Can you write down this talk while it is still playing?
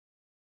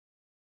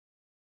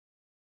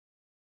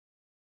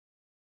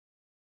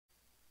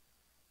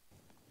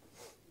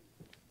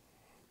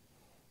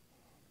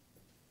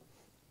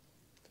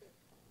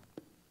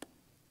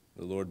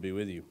Lord be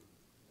with you.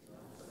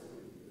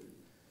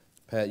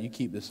 Pat, you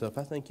keep this up.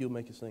 I think you'll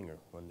make a singer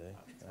one day.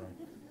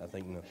 I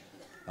think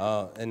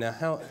no. And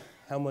now,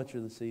 how much are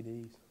the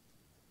CDs?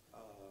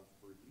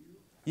 For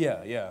you?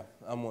 Yeah.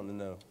 I'm wanting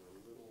to know.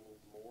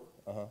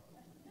 A little more.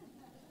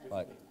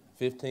 Like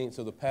 15.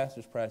 So the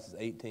pastor's price is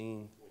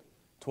 18,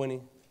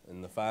 20,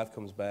 and the 5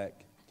 comes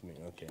back to me.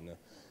 Okay,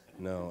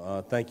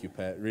 no. Thank you,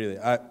 Pat. Really,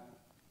 as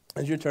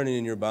you're turning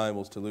in your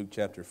Bibles to Luke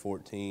chapter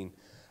 14,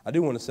 I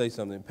do want to say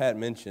something. Pat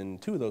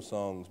mentioned 2 of those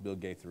songs Bill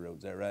Gaither wrote.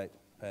 Is that right,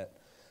 Pat?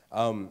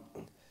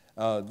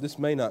 This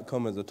may not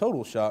come as a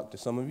total shock to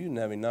some of you, and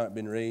having not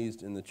been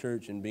raised in the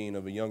church and being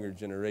of a younger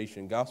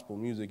generation, gospel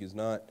music is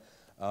not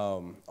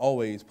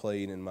always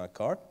played in my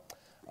car.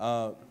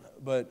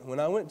 But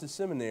when I went to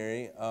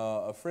seminary,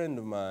 a friend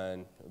of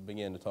mine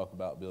began to talk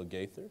about Bill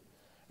Gaither,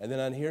 and then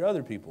I'd hear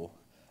other people.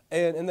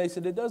 And they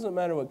said, it doesn't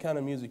matter what kind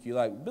of music you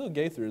like. Bill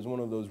Gaither is one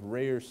of those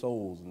rare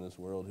souls in this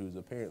world who's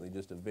apparently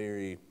just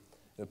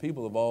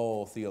people of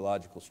all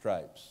theological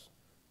stripes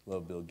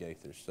love Bill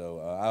Gaither. So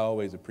I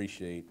always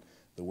appreciate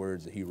the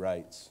words that he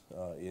writes,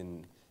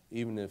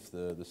 even if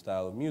the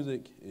style of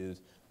music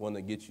is one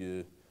that gets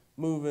you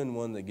moving,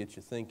 one that gets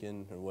you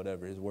thinking, or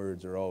whatever. His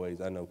words are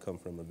always, I know, come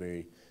from a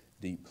very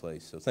deep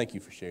place. So thank you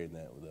for sharing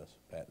that with us,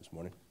 Pat, this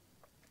morning.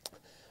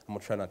 I'm going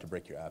to try not to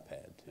break your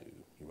iPad, too.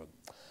 You're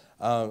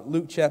welcome.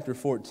 Luke chapter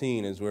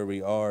 14 is where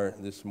we are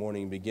this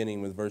morning,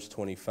 beginning with verse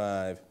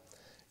 25,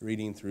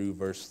 reading through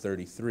verse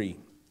 33.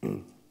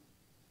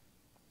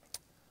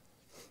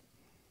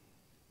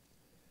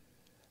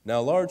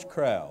 Now large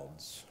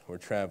crowds were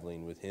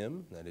traveling with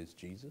him, that is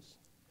Jesus.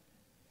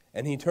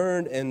 And he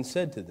turned and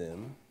said to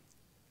them,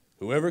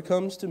 whoever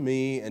comes to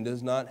me and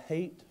does not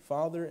hate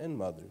father and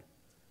mother,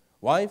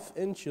 wife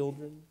and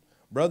children,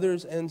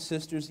 brothers and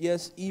sisters,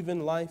 yes,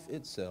 even life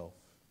itself,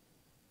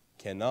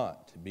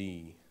 cannot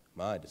be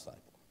my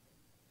disciple.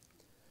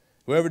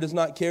 Whoever does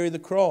not carry the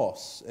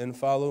cross and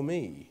follow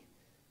me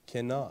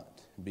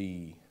cannot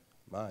be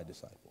my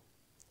disciple.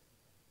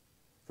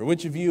 For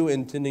which of you,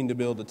 intending to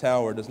build a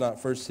tower, does not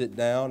first sit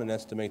down and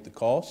estimate the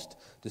cost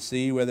to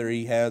see whether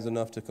he has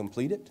enough to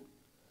complete it?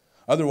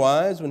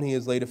 Otherwise, when he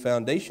has laid a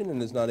foundation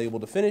and is not able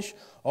to finish,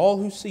 all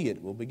who see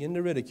it will begin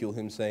to ridicule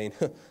him, saying,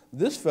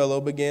 this fellow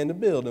began to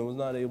build and was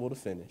not able to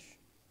finish.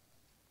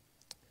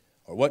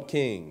 Or what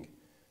king,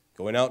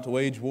 going out to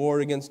wage war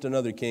against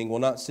another king, will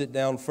not sit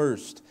down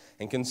first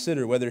and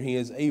consider whether he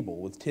is able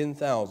with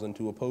 10,000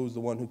 to oppose the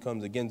one who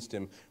comes against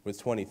him with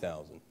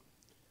 20,000?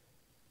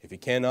 If he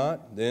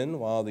cannot, then,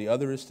 while the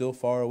other is still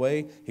far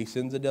away, he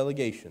sends a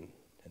delegation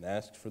and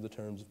asks for the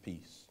terms of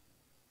peace.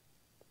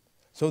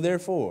 So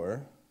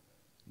therefore,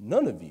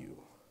 none of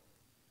you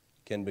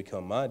can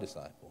become my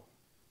disciple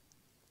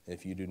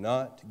if you do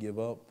not give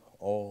up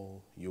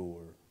all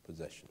your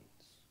possessions.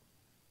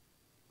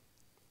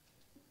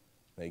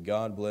 May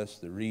God bless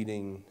the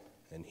reading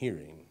and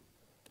hearing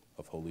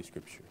of Holy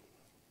Scripture.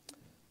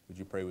 Would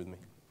you pray with me?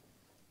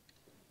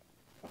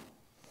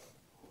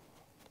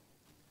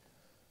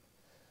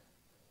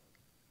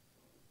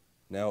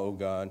 Now, O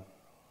God,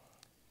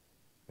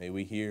 may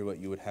we hear what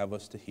you would have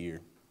us to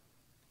hear.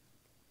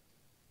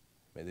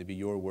 May they be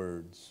your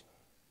words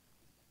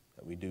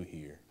that we do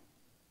hear.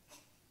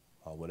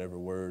 While whatever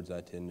words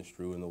I tend to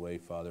strew in the way,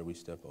 Father, we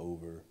step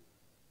over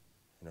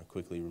and are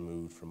quickly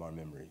removed from our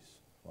memories,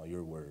 while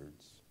your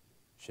words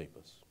shape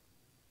us.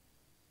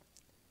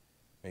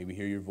 May we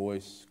hear your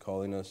voice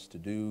calling us to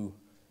do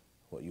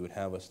what you would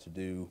have us to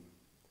do,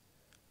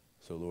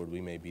 so, Lord,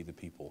 we may be the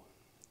people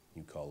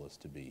you call us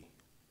to be.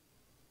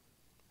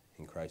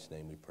 In Christ's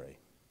name we pray.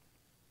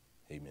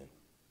 Amen.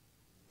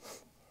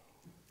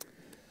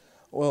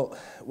 Well,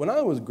 when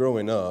I was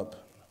growing up,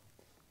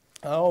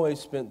 I always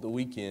spent the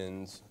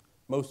weekends,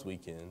 most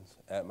weekends,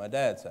 at my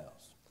dad's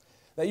house.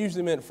 That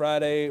usually meant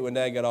Friday when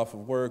Dad got off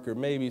of work, or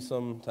maybe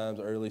sometimes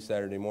early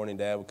Saturday morning,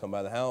 Dad would come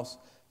by the house,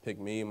 pick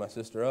me and my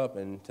sister up,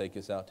 and take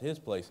us out to his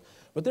place.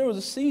 But there was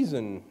a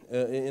season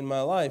in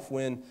my life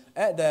when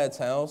at Dad's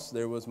house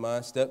there was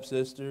my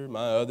stepsister,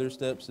 my other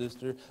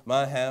stepsister,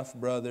 my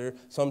half-brother,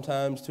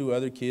 sometimes 2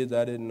 other kids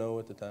I didn't know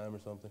at the time or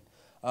something.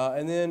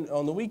 And then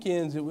on the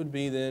weekends it would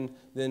be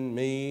then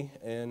me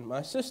and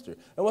my sister.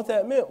 And what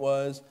that meant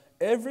was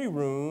every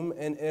room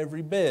and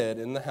every bed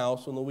in the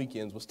house on the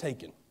weekends was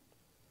taken.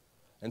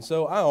 And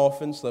so I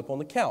often slept on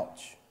the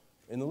couch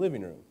in the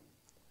living room.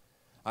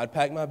 I'd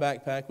pack my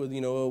backpack with,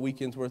 a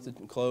weekend's worth of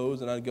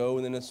clothes, and I'd go,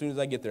 and then as soon as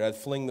I get there, I'd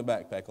fling the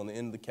backpack on the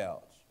end of the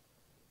couch.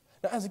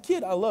 Now, as a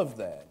kid, I loved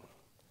that,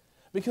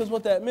 because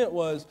what that meant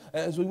was,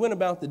 as we went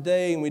about the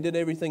day and we did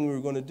everything we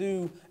were going to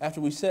do, after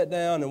we sat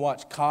down and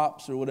watched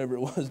Cops or whatever it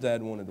was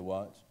Dad wanted to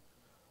watch.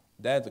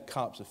 Dad's a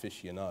Cops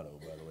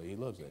aficionado, by the way. He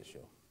loves that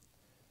show.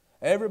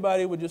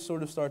 Everybody would just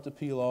sort of start to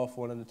peel off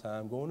one at a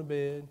time, going to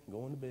bed.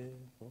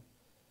 And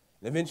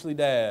eventually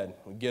Dad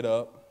would get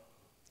up.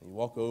 He'd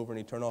walk over and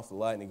he'd turn off the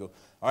light and he'd go,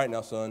 all right,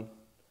 now, son,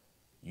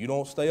 you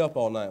don't stay up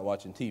all night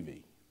watching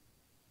TV.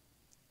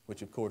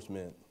 Which, of course,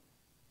 meant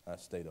I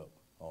stayed up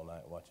all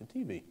night watching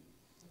TV.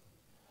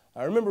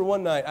 I remember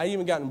one night, I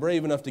even gotten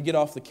brave enough to get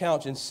off the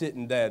couch and sit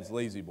in Dad's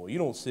lazy boy. You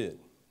don't sit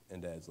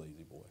in Dad's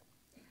lazy boy.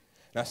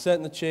 And I sat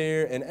in the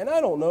chair, and I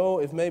don't know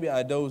if maybe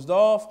I dozed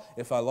off,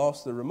 if I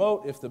lost the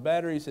remote, if the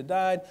batteries had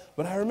died,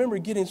 but I remember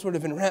getting sort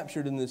of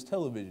enraptured in this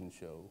television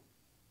show.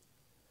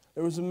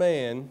 There was a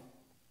man,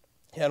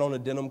 he had on a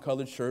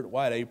denim-colored shirt,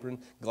 white apron,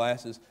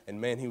 glasses,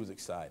 and man, he was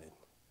excited.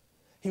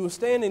 He was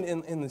standing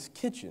in this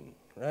kitchen,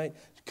 right?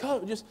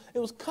 It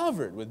was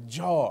covered with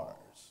jars.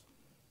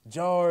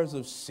 Jars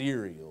of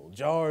cereal,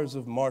 jars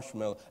of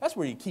marshmallow. That's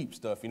where you keep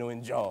stuff,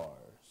 in jars.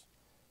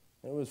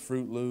 There was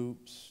Fruit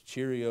Loops,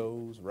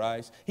 Cheerios,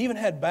 rice. He even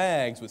had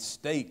bags with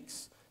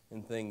steaks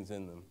and things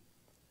in them.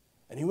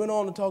 And he went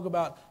on to talk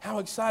about how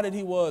excited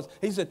he was.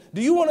 He said,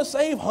 do you want to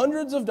save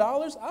hundreds of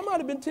dollars? I might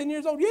have been 10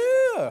 years old.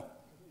 Yeah,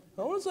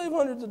 I want to save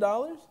hundreds of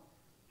dollars.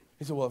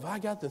 He said, well, if I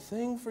got the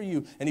thing for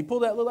you. And he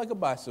pulled out, looked like a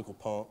bicycle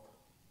pump.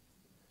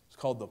 It's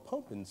called the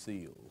Pump and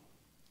Seal.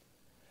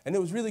 And it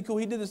was really cool.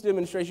 He did this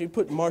demonstration. He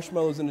put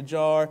marshmallows in a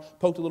jar,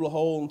 poked a little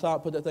hole on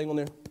top, put that thing on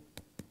there.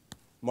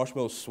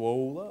 Marshmallows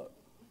swole up.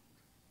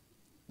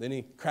 Then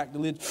he cracked the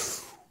lid,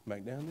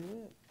 back down the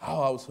lid.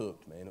 Oh, I was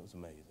hooked, man. It was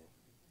amazing.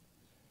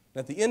 And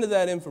at the end of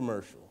that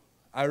infomercial,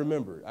 I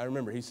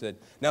remember he said,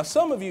 now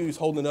some of you, he's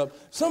holding it up,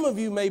 some of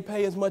you may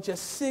pay as much as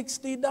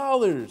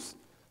 $60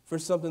 for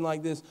something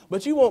like this,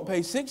 but you won't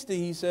pay $60.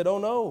 He said, oh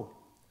no.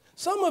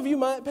 Some of you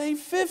might pay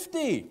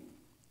 $50.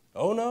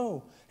 Oh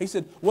no. He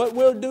said, what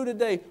we'll do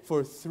today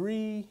for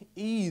 3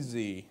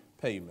 easy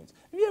payments.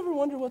 Have you ever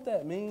wondered what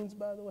that means,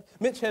 by the way?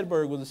 Mitch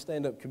Hedberg was a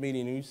stand-up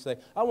comedian who used to say,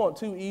 I want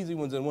 2 easy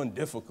ones and 1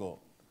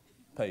 difficult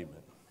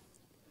payment.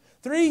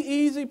 3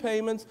 easy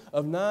payments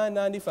of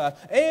 $9.95.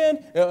 And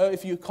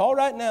if you call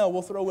right now,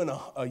 we'll throw in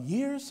a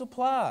year's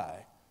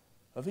supply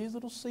of these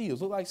little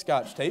seals. Look like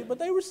Scotch tape, but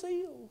they were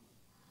sealed.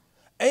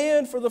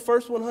 And for the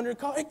first 100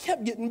 callers, it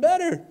kept getting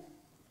better.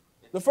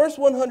 The first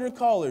 100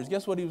 callers,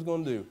 guess what he was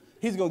going to do?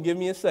 He's going to give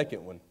me a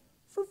second one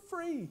for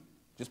free.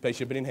 Just pay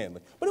shipping and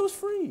handling. But it was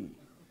free.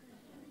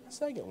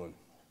 Second one.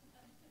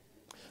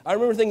 I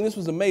remember thinking this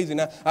was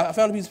amazing. I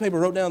found a piece of paper,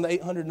 wrote down the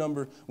 800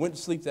 number, went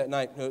to sleep that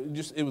night.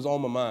 It was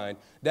on my mind.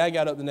 Dad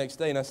got up the next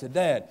day and I said,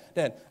 Dad,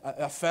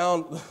 I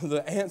found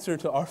the answer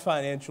to our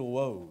financial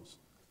woes,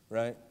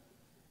 right?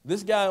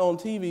 This guy on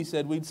TV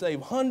said we'd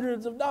save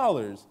hundreds of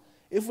dollars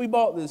if we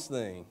bought this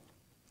thing.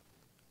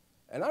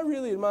 And I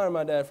really admire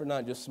my dad for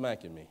not just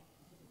smacking me.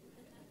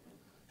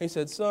 He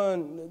said,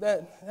 son,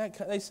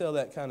 they sell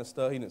that kind of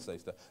stuff. He didn't say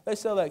stuff. They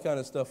sell that kind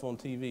of stuff on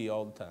TV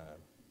all the time.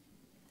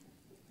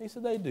 He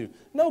said, they do.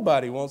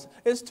 Nobody wants it.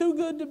 It's too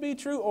good to be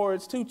true or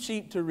it's too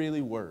cheap to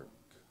really work.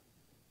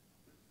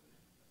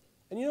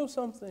 And you know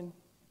something?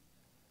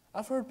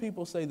 I've heard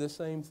people say the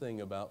same thing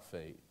about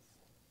faith.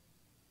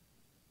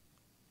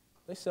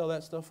 They sell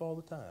that stuff all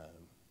the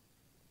time.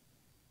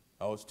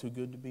 Oh, it's too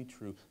good to be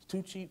true. It's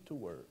too cheap to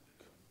work.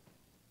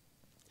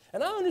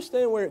 And I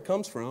understand where it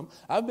comes from.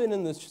 I've been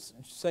in this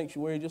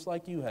sanctuary just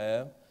like you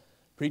have.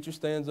 Preacher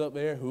stands up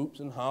there, hoops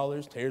and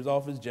hollers, tears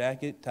off his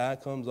jacket, tie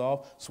comes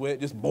off,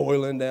 sweat just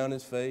boiling down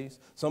his face.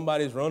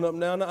 Somebody's run up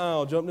and down the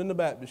aisle, jumped in the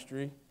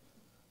baptistry.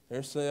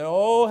 They're saying,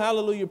 oh,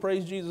 hallelujah,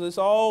 praise Jesus. It's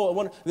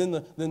all. Then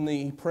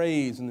the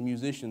praise and the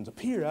musicians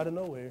appear out of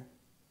nowhere.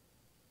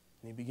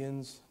 And he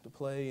begins to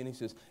play and he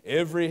says,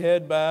 every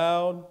head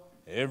bowed,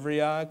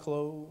 every eye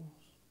closed.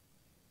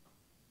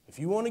 If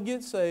you want to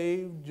get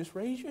saved, just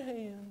raise your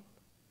hand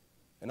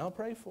and I'll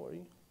pray for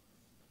you.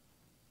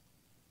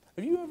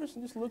 Have you ever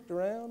just looked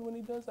around when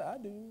he does that? I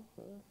do.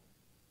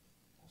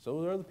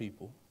 So do other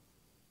people.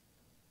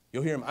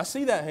 You'll hear him, I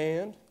see that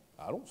hand.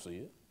 I don't see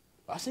it.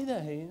 I see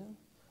that hand.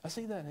 I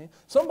see that hand.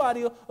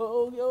 Somebody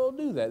will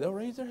do that. They'll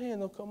raise their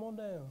hand. They'll come on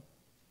down.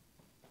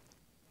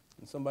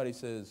 And somebody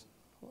says,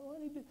 well, what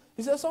do you do?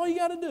 He says, that's all you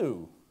got to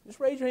do.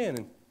 Just raise your hand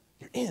and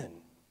you're in.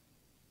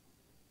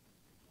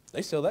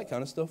 They sell that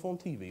kind of stuff on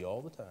TV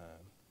all the time.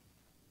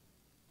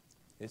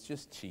 It's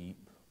just cheap.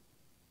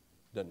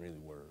 Doesn't really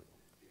work.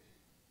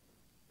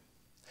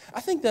 I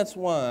think that's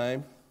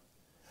why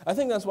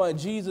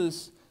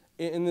Jesus,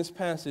 in this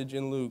passage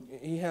in Luke,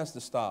 he has to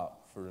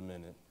stop for a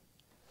minute.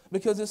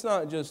 Because it's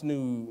not just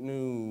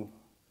new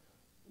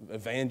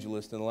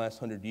evangelists in the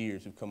last 100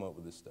 years who've come up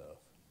with this stuff.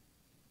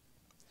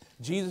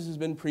 Jesus has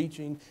been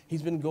preaching.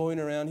 He's been going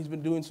around. He's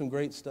been doing some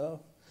great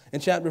stuff.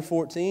 In chapter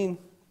 14,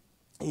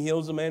 he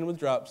heals a man with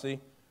dropsy.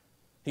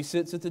 He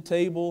sits at the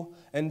table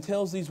and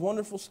tells these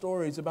wonderful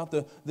stories about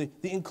the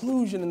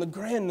inclusion and the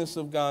grandness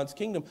of God's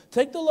kingdom.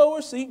 Take the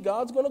lower seat.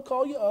 God's going to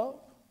call you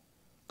up.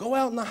 Go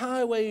out in the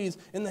highways,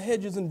 in the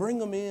hedges, and bring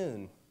them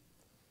in.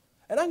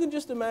 And I can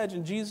just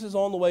imagine Jesus is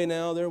on the way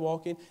now. They're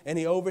walking, and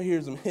he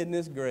overhears them. Isn't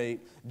this great?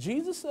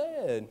 Jesus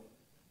said,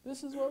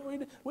 this is what we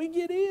do. We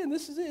get in.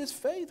 This is it. It's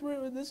faith.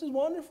 This is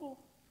wonderful.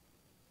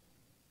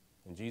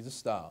 And Jesus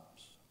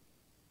stops,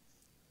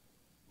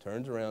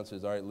 turns around and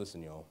says, all right,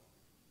 listen, y'all.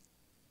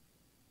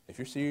 If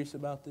you're serious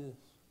about this,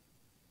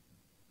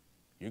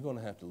 you're going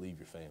to have to leave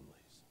your families.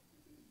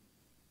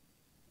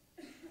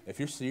 If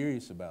you're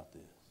serious about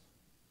this,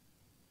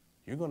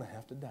 you're going to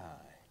have to die.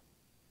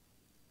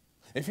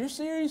 If you're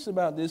serious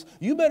about this,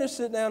 you better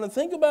sit down and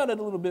think about it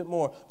a little bit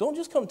more. Don't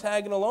just come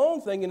tagging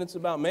along thinking it's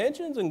about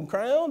mansions and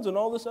crowns and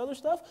all this other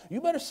stuff.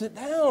 You better sit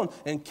down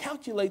and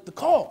calculate the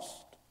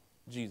cost,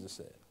 Jesus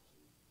said.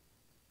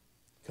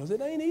 Because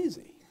it ain't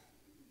easy.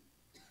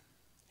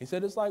 He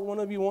said it's like one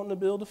of you wanting to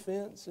build a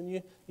fence, and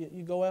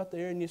you go out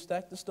there and you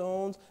stack the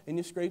stones and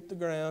you scrape the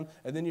ground,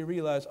 and then you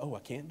realize, oh, I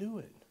can't do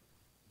it.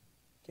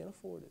 Can't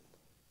afford it.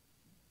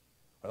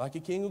 Or like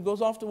a king who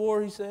goes off to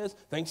war, he says,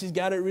 thinks he's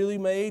got it really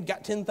made,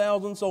 got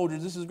 10,000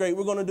 soldiers, this is great,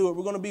 we're going to do it,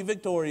 we're going to be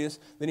victorious.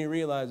 Then he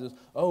realizes,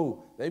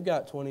 oh, they've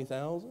got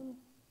 20,000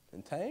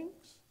 and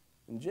tanks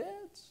and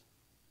jets.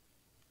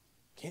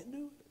 Can't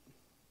do it.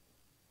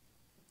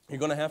 You're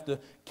going to have to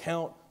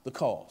count the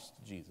cost,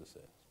 Jesus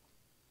says.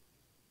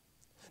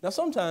 Now,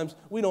 sometimes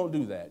we don't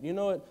do that. You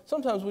know what?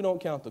 Sometimes we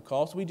don't count the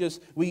cost.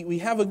 We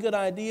have a good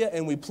idea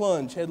and we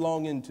plunge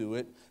headlong into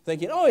it,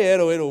 thinking, oh, yeah,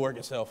 it'll work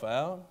itself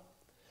out.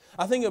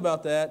 I think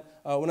about that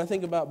when I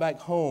think about back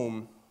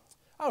home.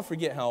 I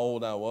forget how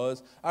old I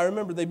was. I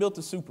remember they built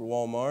the Super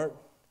Walmart.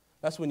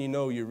 That's when you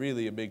know you're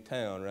really a big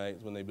town, right?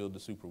 It's when they build the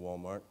Super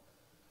Walmart.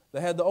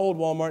 They had the old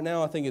Walmart.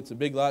 Now I think it's a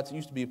Big Lots. It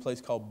used to be a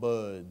place called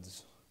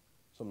Bud's.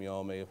 Some of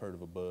y'all may have heard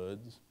of a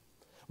Bud's.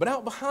 But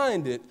out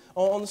behind it,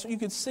 you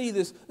could see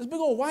this big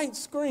old white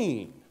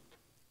screen.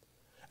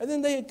 And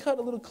then they had cut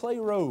a little clay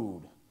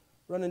road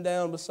running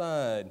down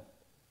beside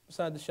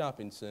the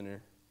shopping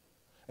center.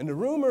 And the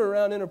rumor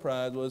around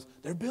Enterprise was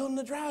they're building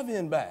the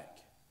drive-in back.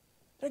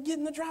 They're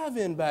getting the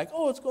drive-in back.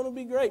 Oh, it's going to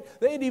be great.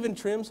 They had even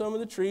trimmed some of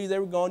the trees. They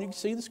were gone. You could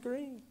see the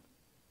screen.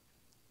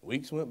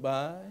 Weeks went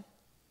by.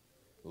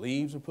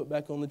 Leaves were put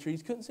back on the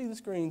trees. Couldn't see the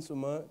screen so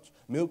much.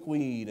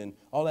 Milkweed and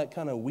all that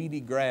kind of weedy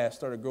grass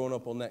started growing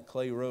up on that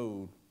clay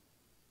road.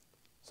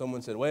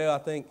 Someone said, well, I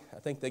think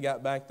they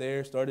got back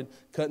there, started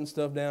cutting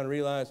stuff down, and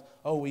realized,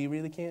 oh, we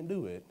really can't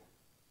do it.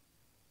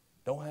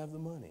 Don't have the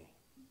money.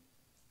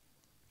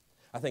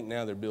 I think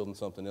now they're building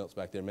something else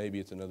back there. Maybe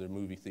it's another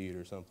movie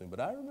theater or something. But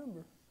I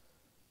remember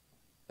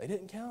they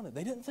didn't count it.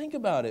 They didn't think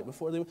about it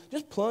before they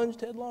just plunged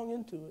headlong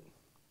into it.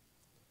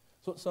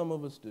 That's what some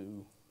of us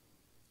do.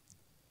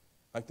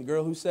 Like the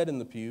girl who sat in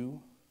the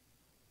pew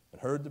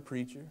and heard the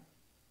preacher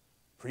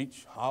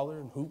preach, holler,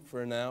 and hoop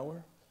for an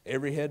hour.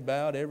 Every head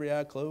bowed, every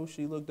eye closed.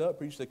 She looked up.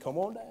 Preacher said, come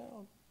on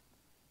down.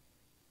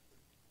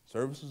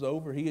 Service was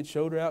over. He had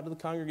showed her out to the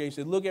congregation. He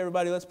said, look,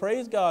 everybody, let's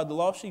praise God. The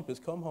lost sheep has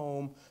come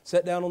home.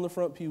 Sat down on the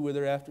front pew with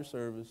her after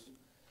service.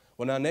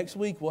 Well, now next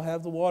week we'll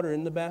have the water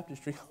in the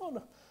baptistry. Oh,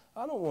 no,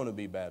 I don't want to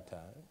be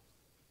baptized.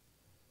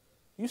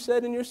 You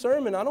said in your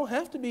sermon, I don't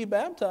have to be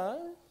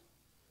baptized.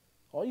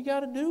 All you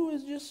got to do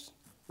is just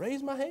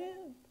raise my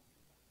hand.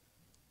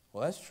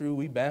 Well, that's true.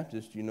 We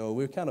Baptists,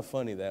 we're kind of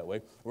funny that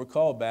way. We're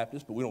called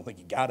Baptists, but we don't think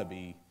you got to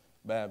be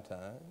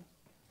baptized.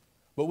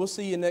 But we'll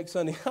see you next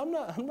Sunday. I'm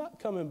not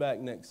coming back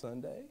next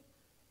Sunday.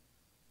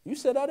 You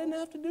said I didn't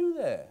have to do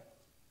that.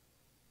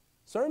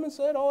 Sermon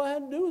said all I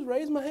had to do was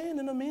raise my hand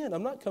and I'm in.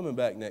 I'm not coming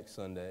back next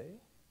Sunday.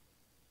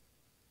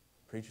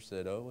 Preacher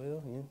said, oh,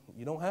 well,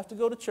 you don't have to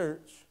go to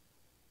church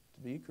to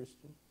be a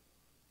Christian.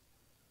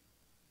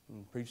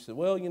 And the preacher said,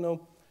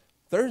 well,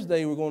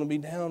 Thursday we're going to be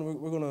down.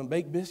 We're going to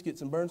bake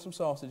biscuits and burn some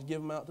sausage, give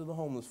them out to the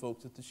homeless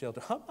folks at the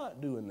shelter. I'm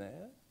not doing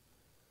that.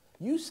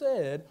 You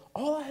said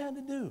all I had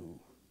to do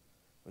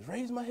was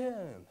raise my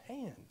hand,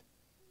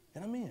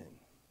 and I'm in.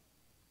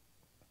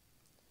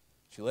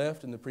 She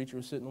left, and the preacher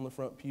was sitting on the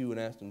front pew and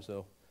asked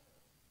himself,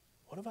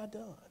 what have I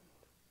done?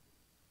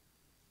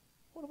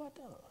 What have I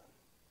done?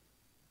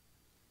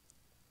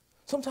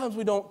 Sometimes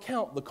we don't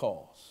count the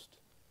cost,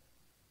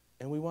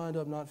 and we wind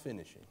up not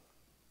finishing.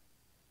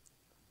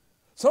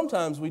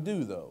 Sometimes we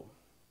do, though.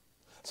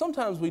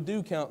 Sometimes we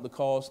do count the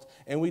cost,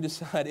 and we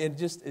decide it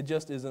just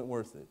isn't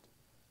worth it.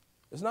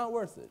 It's not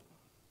worth it.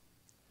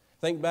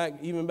 Think back,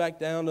 even back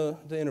down to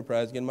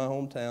Enterprise, again, my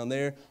hometown.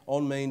 There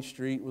on Main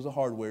Street was a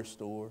hardware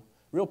store,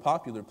 real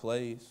popular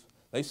place.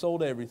 They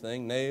sold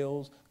everything,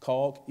 nails,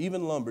 caulk,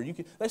 even lumber.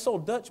 They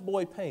sold Dutch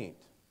Boy paint.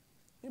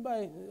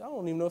 Anybody, I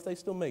don't even know if they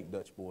still make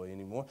Dutch Boy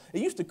anymore.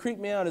 It used to creep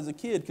me out as a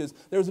kid because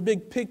there was a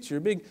big picture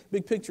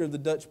of the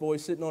Dutch Boy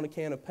sitting on a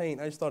can of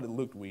paint. I just thought it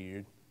looked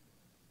weird.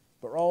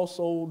 But all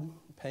sold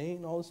paint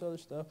and all this other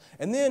stuff.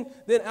 And then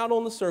out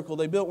on the Circle,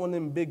 they built one of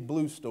them big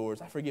blue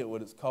stores. I forget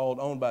what it's called,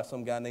 owned by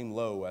some guy named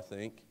Lowe, I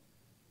think.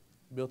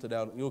 Built it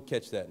out. You'll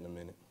catch that in a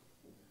minute.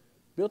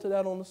 Built it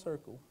out on the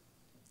Circle.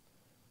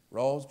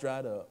 Rawls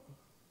dried up.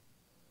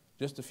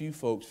 Just a few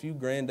folks, few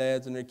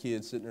granddads and their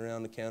kids sitting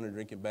around the counter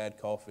drinking bad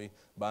coffee,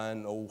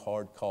 buying old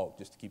hard caulk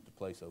just to keep the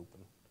place open.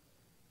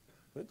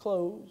 But it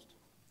closed.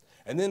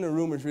 And then the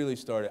rumors really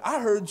started. I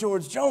heard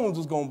George Jones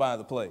was going to buy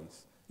the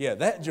place. Yeah,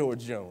 that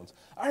George Jones.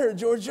 I heard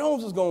George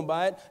Jones was going to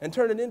buy it and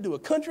turn it into a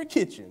country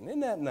kitchen.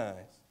 Isn't that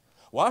nice?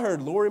 Well, I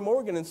heard Lori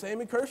Morgan and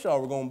Sammy Kershaw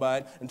were going to buy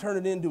it and turn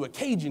it into a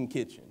Cajun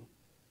kitchen.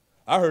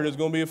 I heard it was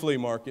going to be a flea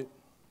market.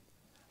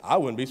 I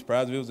wouldn't be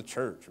surprised if it was a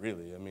church,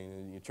 really. I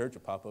mean, your church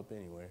will pop up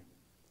anywhere.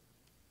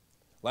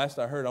 Last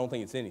I heard, I don't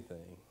think it's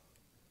anything.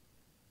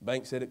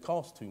 Bank said it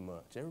cost too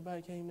much.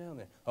 Everybody came down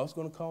there. Oh, it's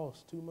going to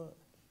cost too much.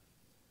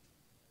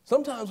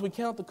 Sometimes we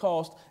count the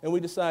cost and we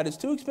decide it's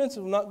too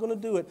expensive, I'm not going to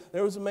do it.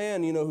 There was a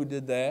man, who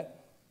did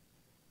that.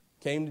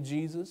 Came to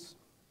Jesus,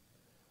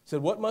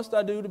 said, what must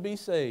I do to be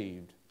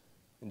saved?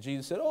 And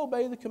Jesus said,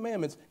 obey the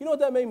commandments. You know what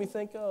that made me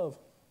think of?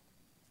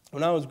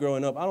 When I was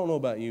growing up, I don't know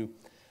about you,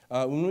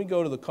 when we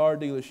go to the car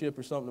dealership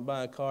or something to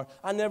buy a car,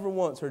 I never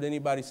once heard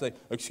anybody say,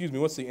 excuse me,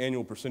 what's the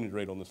annual percentage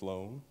rate on this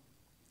loan?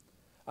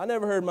 I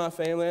never heard my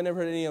family, I never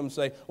heard any of them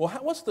say, well,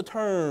 what's the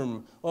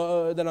term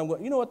that I'm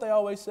going? You know what they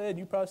always said?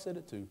 You probably said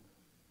it too.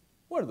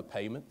 What are the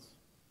payments?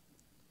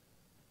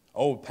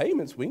 Oh,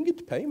 payments, we can get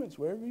the payments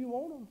wherever you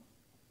want them.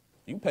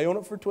 You can pay on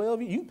it for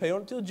 12 years. You can pay on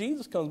it until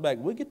Jesus comes back.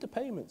 We'll get the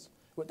payments.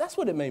 Well, that's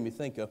what it made me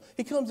think of.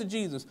 He comes to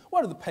Jesus.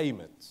 What are the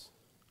payments?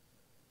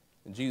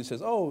 And Jesus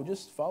says, oh,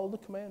 just follow the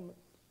commandment.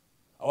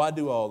 Oh, I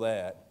do all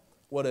that.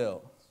 What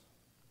else?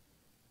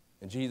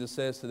 And Jesus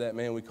says to that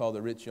man we call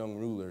the rich young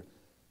ruler,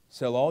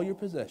 sell all your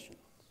possessions,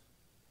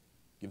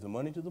 give the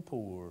money to the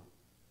poor,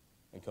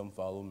 and come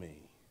follow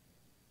me.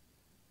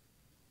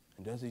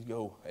 And does he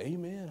go,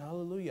 amen,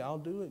 hallelujah, I'll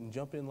do it, and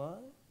jump in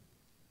line?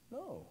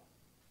 No.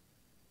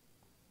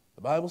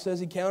 The Bible says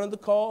he counted the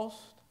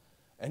cost,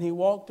 and he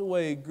walked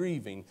away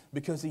grieving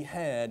because he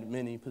had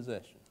many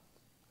possessions.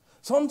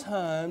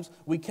 Sometimes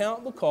we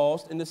count the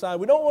cost and decide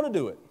we don't want to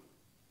do it.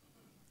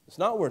 It's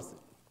not worth it.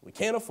 We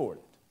can't afford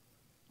it.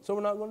 So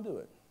we're not going to do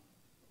it.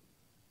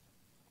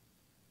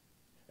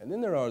 And then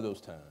there are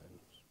those times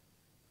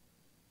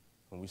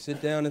when we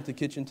sit down at the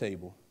kitchen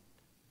table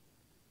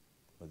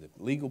with the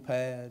legal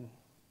pad,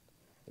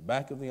 the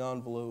back of the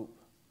envelope,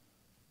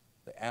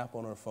 the app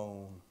on our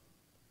phone,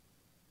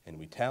 and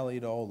we tally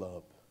it all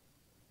up,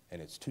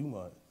 and it's too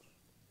much.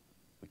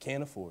 We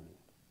can't afford it,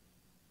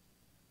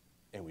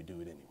 and we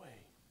do it anyway.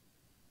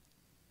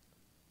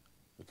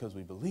 Because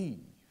we believe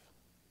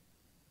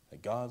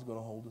that God's going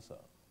to hold us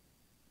up.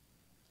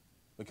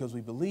 Because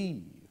we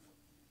believe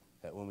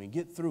that when we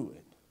get through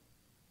it,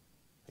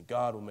 that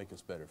God will make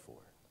us better for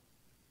it.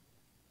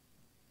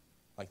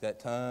 Like that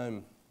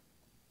time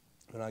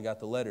when I got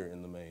the letter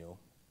in the mail,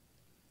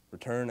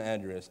 return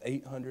address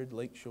 800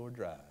 Lakeshore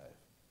Drive,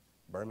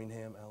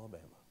 Birmingham,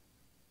 Alabama.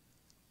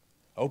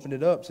 I opened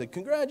it up, said,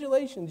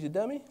 congratulations, you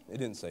dummy. It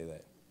didn't say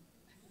that.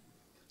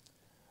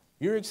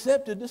 You're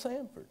accepted to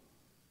Sanford.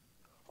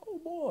 Oh,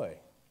 boy.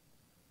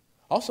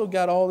 Also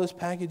got all this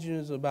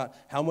packages about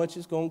how much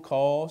it's going to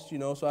cost,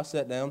 so I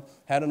sat down,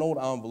 had an old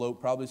envelope,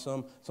 probably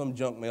some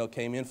junk mail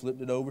came in,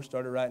 flipped it over,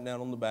 started writing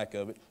down on the back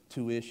of it,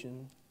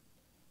 tuition,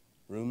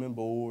 room and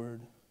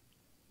board,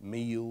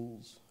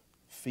 meals,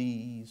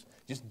 fees,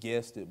 just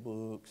guessed at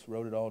books,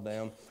 wrote it all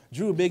down,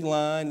 drew a big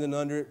line, then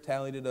under it,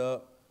 tallied it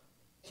up,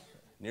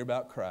 near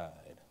about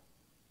cried.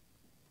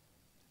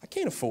 I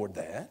can't afford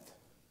that.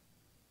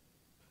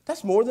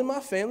 That's more than my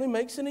family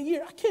makes in a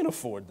year. I can't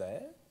afford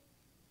that.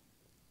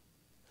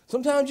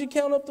 Sometimes you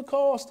count up the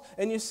cost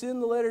and you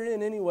send the letter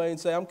in anyway and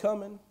say, I'm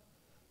coming.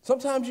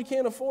 Sometimes you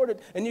can't afford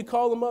it and you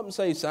call them up and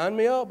say, sign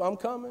me up, I'm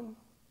coming.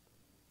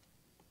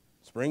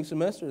 Spring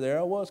semester, there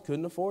I was,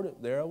 couldn't afford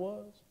it, there I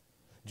was.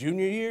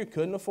 Junior year,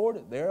 couldn't afford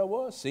it, there I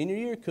was. Senior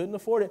year, couldn't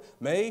afford it.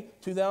 May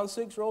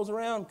 2006 rolls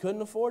around,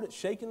 couldn't afford it.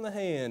 Shaking the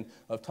hand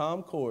of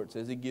Tom Courts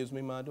as he gives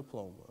me my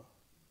diploma.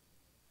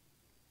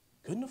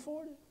 Couldn't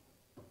afford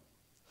it.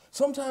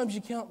 Sometimes you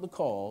count the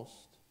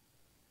cost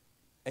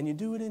and you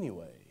do it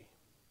anyway.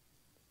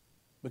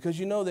 Because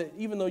you know that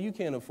even though you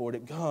can't afford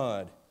it,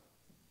 God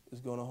is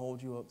going to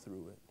hold you up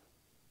through it.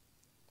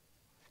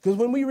 Because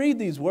when we read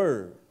these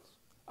words,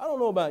 I don't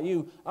know about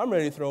you, I'm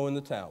ready to throw in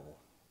the towel.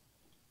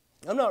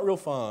 I'm not real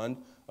fond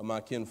of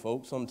my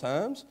kinfolk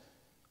sometimes,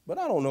 but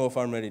I don't know if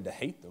I'm ready to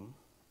hate them.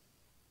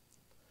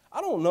 I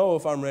don't know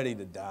if I'm ready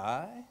to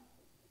die,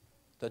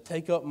 to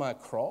take up my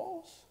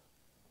cross.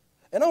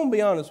 And I'm going to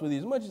be honest with you,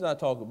 as much as I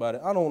talk about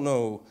it,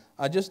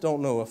 I just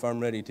don't know if I'm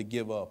ready to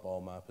give up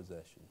all my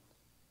possessions.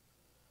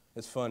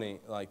 It's funny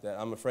like that.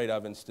 I'm afraid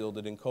I've instilled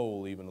it in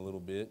Cole even a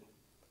little bit.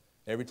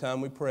 Every time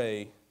we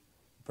pray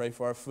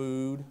for our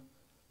food,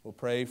 we'll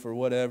pray for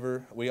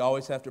whatever. We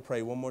always have to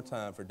pray one more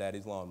time for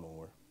Daddy's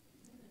lawnmower.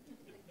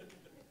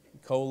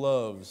 Cole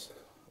loves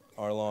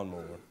our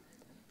lawnmower.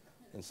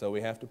 And so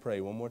we have to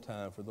pray one more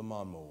time for the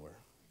lawnmower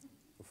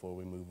before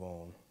we move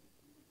on.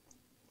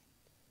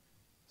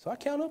 So I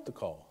count up the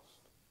cost.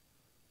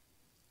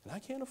 And I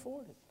can't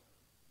afford it.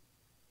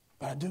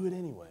 But I do it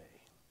anyway.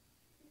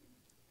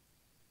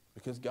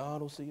 Because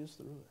God will see us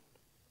through it.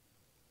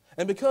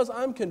 And because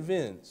I'm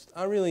convinced,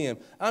 I really am,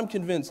 I'm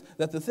convinced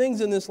that the things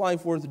in this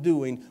life worth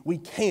doing, we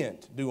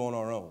can't do on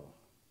our own.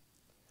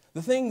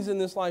 The things in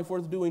this life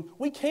worth doing,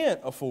 we can't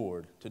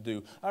afford to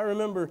do. I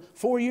remember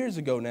 4 years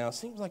ago now,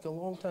 seems like a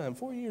long time,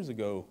 4 years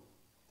ago,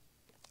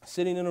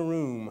 sitting in a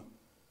room,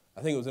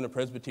 I think it was in a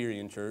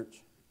Presbyterian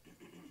church.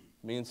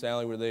 Me and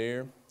Sally were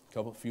there,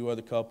 a few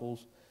other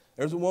couples.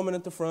 There's a woman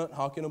at the front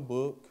hawking a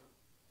book,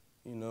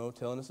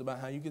 telling us about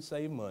how you could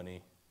save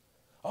money.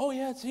 Oh,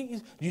 yeah,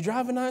 you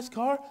drive a nice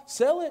car?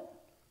 Sell it.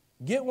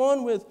 Get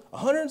one with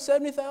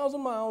 170,000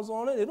 miles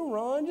on it. It'll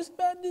run. Just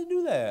about to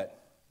do that.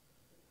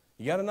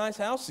 You got a nice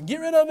house? Get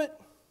rid of it.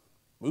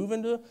 Move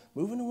into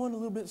one a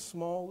little bit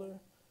smaller.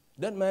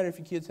 Doesn't matter if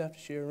your kids have to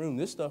share a room.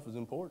 This stuff is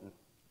important.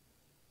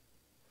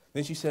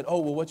 Then she said, oh,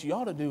 well, what you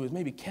ought to do is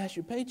maybe cash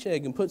your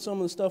paycheck and put some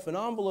of the stuff in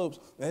envelopes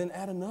and then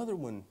add another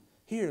one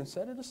here and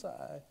set it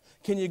aside.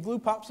 Can you glue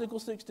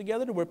popsicle sticks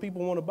together to where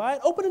people want to buy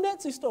it? Open an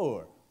Etsy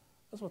store.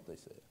 That's what they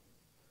said.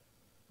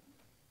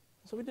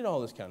 So we did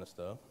all this kind of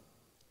stuff.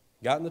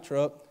 Got in the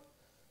truck.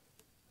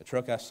 The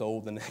truck I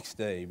sold the next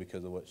day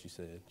because of what she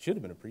said. Should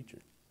have been a preacher.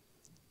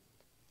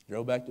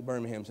 Drove back to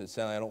Birmingham and said,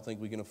 Sally, I don't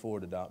think we can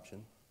afford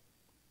adoption.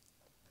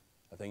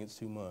 I think it's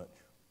too much.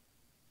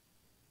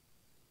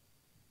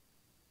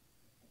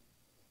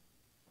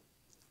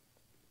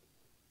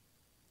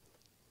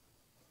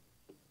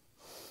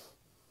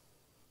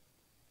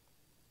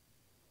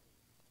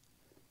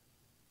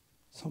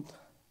 Sometimes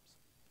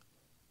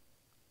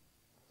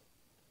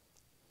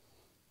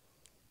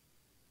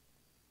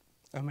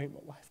I made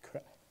my wife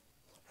cry.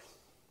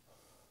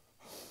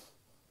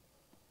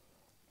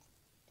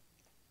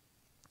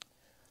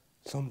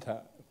 Sometimes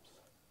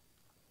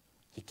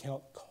you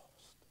count the cost,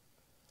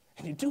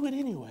 and you do it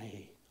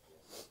anyway.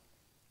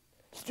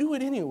 You do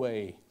it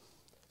anyway.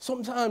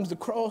 Sometimes the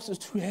cross is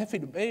too heavy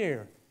to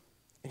bear,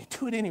 and you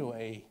do it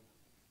anyway.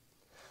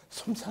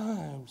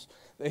 Sometimes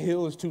the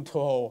hill is too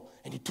tall,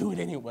 and you do it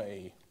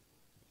anyway.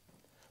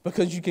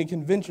 Because you can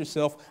convince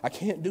yourself, I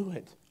can't do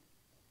it.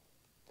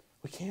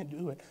 We can't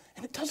do it.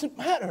 And it doesn't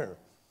matter.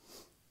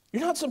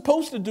 You're not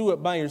supposed to do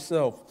it by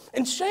yourself.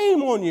 And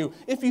shame on you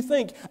if you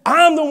think,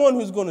 I'm the one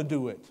who's going to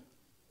do it.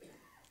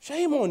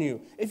 Shame on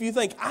you if you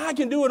think, I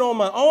can do it on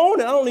my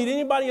own and I don't need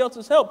anybody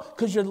else's help,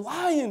 because you're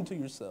lying to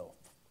yourself.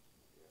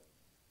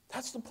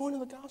 That's the point of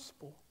the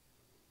gospel.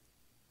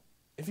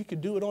 If you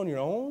could do it on your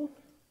own,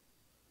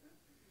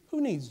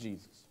 who needs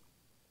Jesus?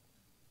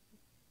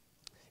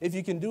 If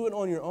you can do it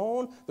on your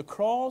own, the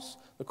cross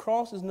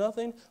is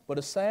nothing but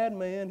a sad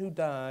man who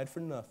died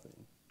for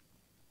nothing.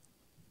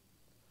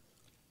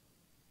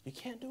 You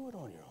can't do it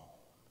on your own.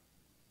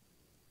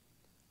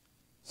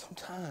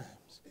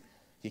 Sometimes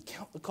you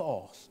count the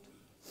cost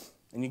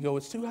and you go,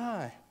 it's too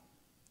high.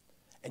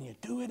 And you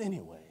do it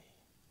anyway.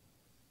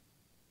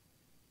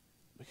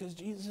 Because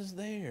Jesus is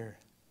there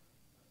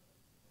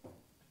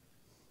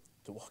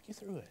to walk you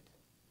through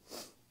it.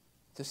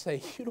 To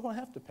say, you don't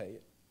have to pay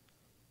it.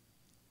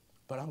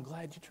 But I'm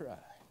glad you tried.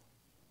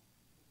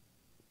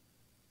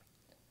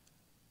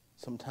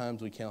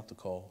 Sometimes we count the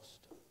cost.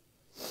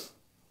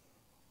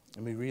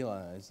 And we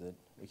realize that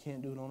we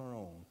can't do it on our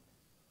own.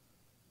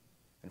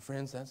 And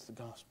friends, that's the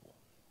gospel.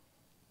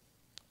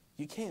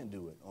 You can't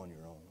do it on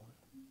your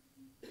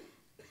own.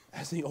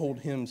 As the old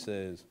hymn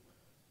says,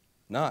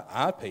 not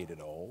I paid it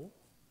all,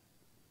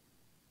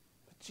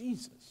 but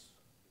Jesus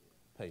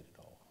paid it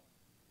all.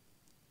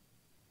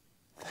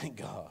 Thank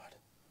God.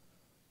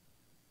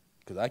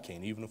 Because I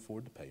can't even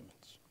afford the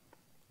payments.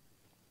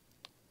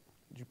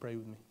 Would you pray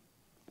with me?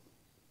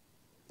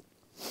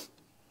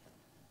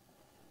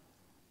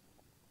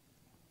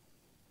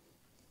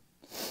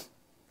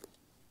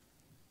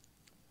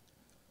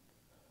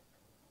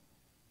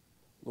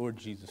 Lord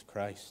Jesus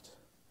Christ,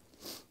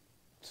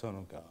 Son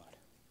of God,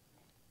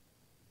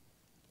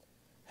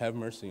 have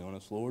mercy on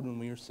us, Lord, when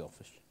we are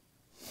selfish.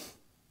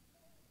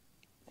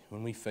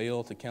 When we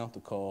fail to count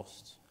the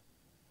costs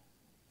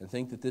and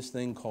think that this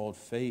thing called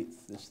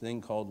faith, this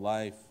thing called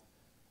life,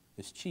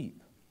 is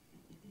cheap.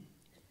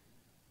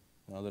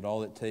 Now that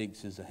all it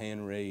takes is a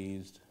hand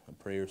raised, a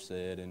prayer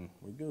said, and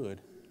we're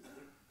good.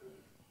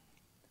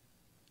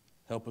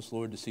 Help us,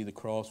 Lord, to see the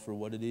cross for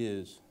what it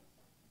is,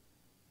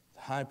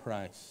 the high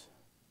price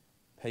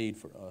paid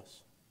for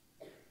us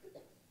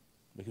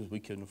because we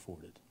couldn't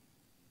afford it.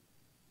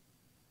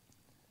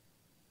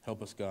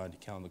 Help us, God, to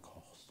count the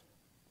cost.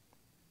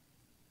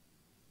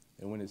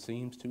 And when it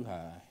seems too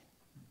high,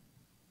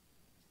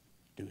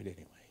 do it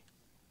anyway.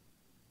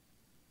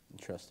 And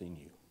trust in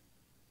you.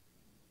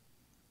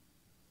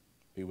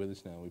 Be with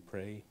us now, we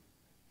pray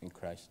in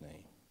Christ's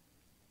name.